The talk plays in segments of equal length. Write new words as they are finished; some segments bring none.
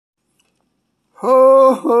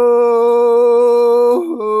Ho, ho,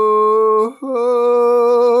 ho,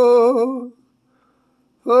 ho,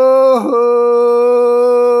 ho, ho,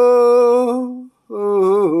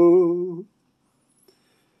 ho.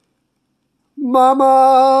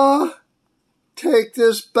 Mama, take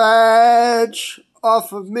this badge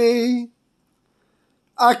off of me.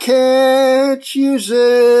 I can't use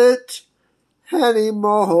it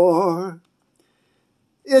anymore.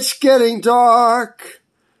 It's getting dark,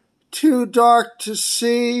 too dark to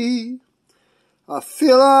see. I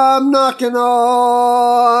feel I'm knocking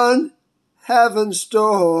on heaven's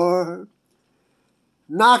door.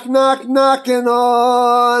 Knock, knock, knocking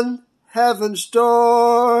on heaven's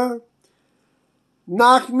door.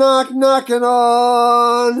 Knock, knock, knocking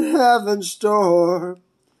on heaven's door.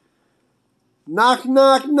 Knock,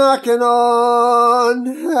 knock, knocking on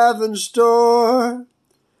heaven's door.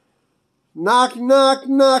 Knock, knock,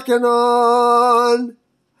 knocking on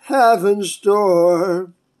heaven's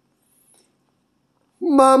door.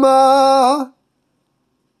 Mama,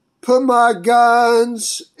 put my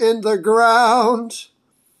guns in the ground.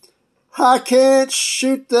 I can't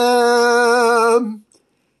shoot them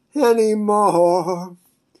anymore.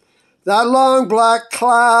 That long black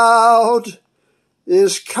cloud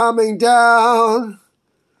is coming down.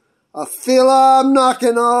 I feel I'm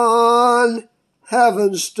knocking on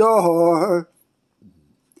heaven's door.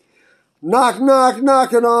 Knock, knock,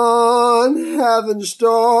 knocking on heaven's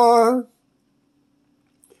door.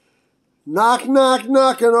 Knock, knock,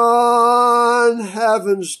 knocking on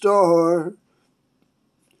heaven's door.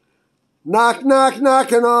 Knock, knock,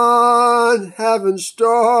 knocking on heaven's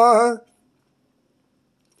door.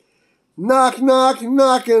 Knock, knock,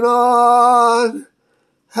 knocking on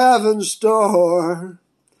heaven's door.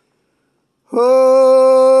 Oh, oh,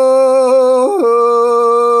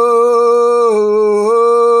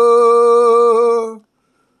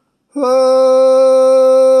 oh.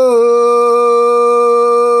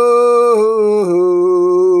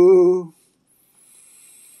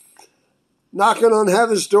 Knocking on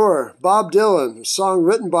Heaven's Door, Bob Dylan, a song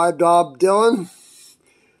written by Bob Dylan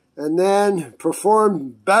and then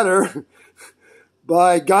performed better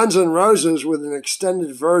by Guns N' Roses with an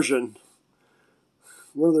extended version.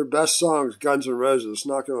 One of their best songs, Guns N' Roses,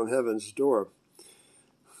 Knocking on Heaven's Door.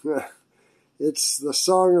 It's the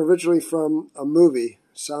song originally from a movie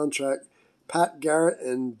soundtrack, Pat Garrett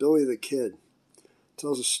and Billy the Kid. It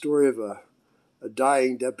tells a story of a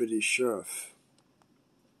dying deputy sheriff.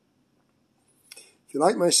 If you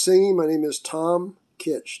like my singing, my name is Tom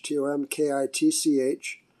Kitch,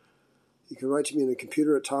 Tomkitch. You can write to me on the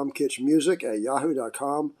computer at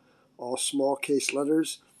tomkitchmusic@yahoo.com, all small case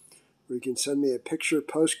letters. Or you can send me a picture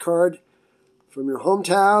postcard from your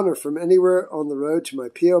hometown or from anywhere on the road to my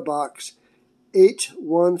P.O. Box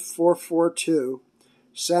 81442,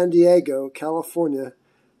 San Diego, California,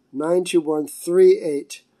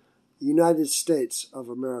 92138, United States of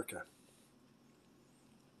America.